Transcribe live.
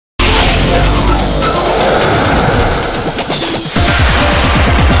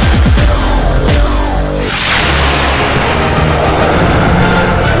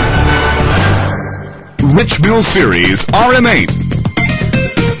Rich Mill Series RM8.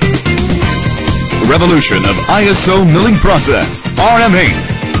 Revolution of ISO milling process, RM8.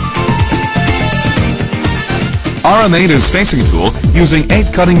 RM8 is spacing tool using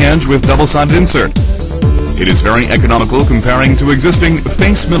 8 cutting edge with double-sided insert. It is very economical comparing to existing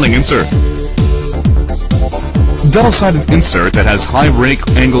face milling insert. Double-sided insert that has high rake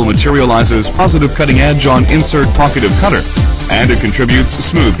angle materializes positive cutting edge on insert pocket of cutter, and it contributes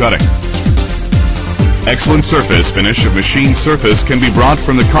smooth cutting. Excellent surface finish of machine surface can be brought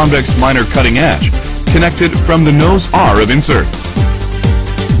from the convex minor cutting edge, connected from the nose R of insert.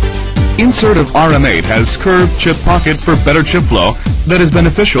 Insert of RM8 has curved chip pocket for better chip flow that is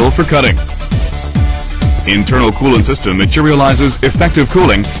beneficial for cutting. Internal coolant system materializes effective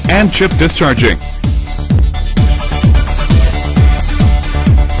cooling and chip discharging.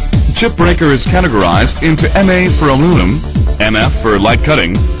 Chip breaker is categorized into MA for aluminum, MF for light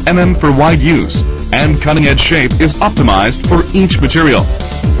cutting, MM for wide use, and cutting edge shape is optimized for each material.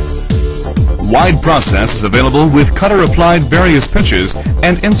 Wide process is available with cutter applied various pitches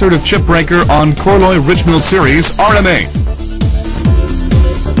and insert of chip breaker on Korloy Rich Mill Series RM8.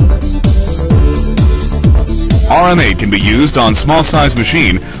 RM8 can be used on small size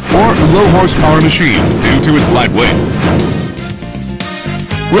machine or low horsepower machine due to its light weight.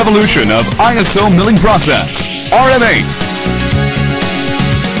 Revolution of ISO milling process, RM8.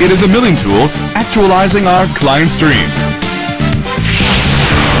 It is a milling tool actualizing our client's dream.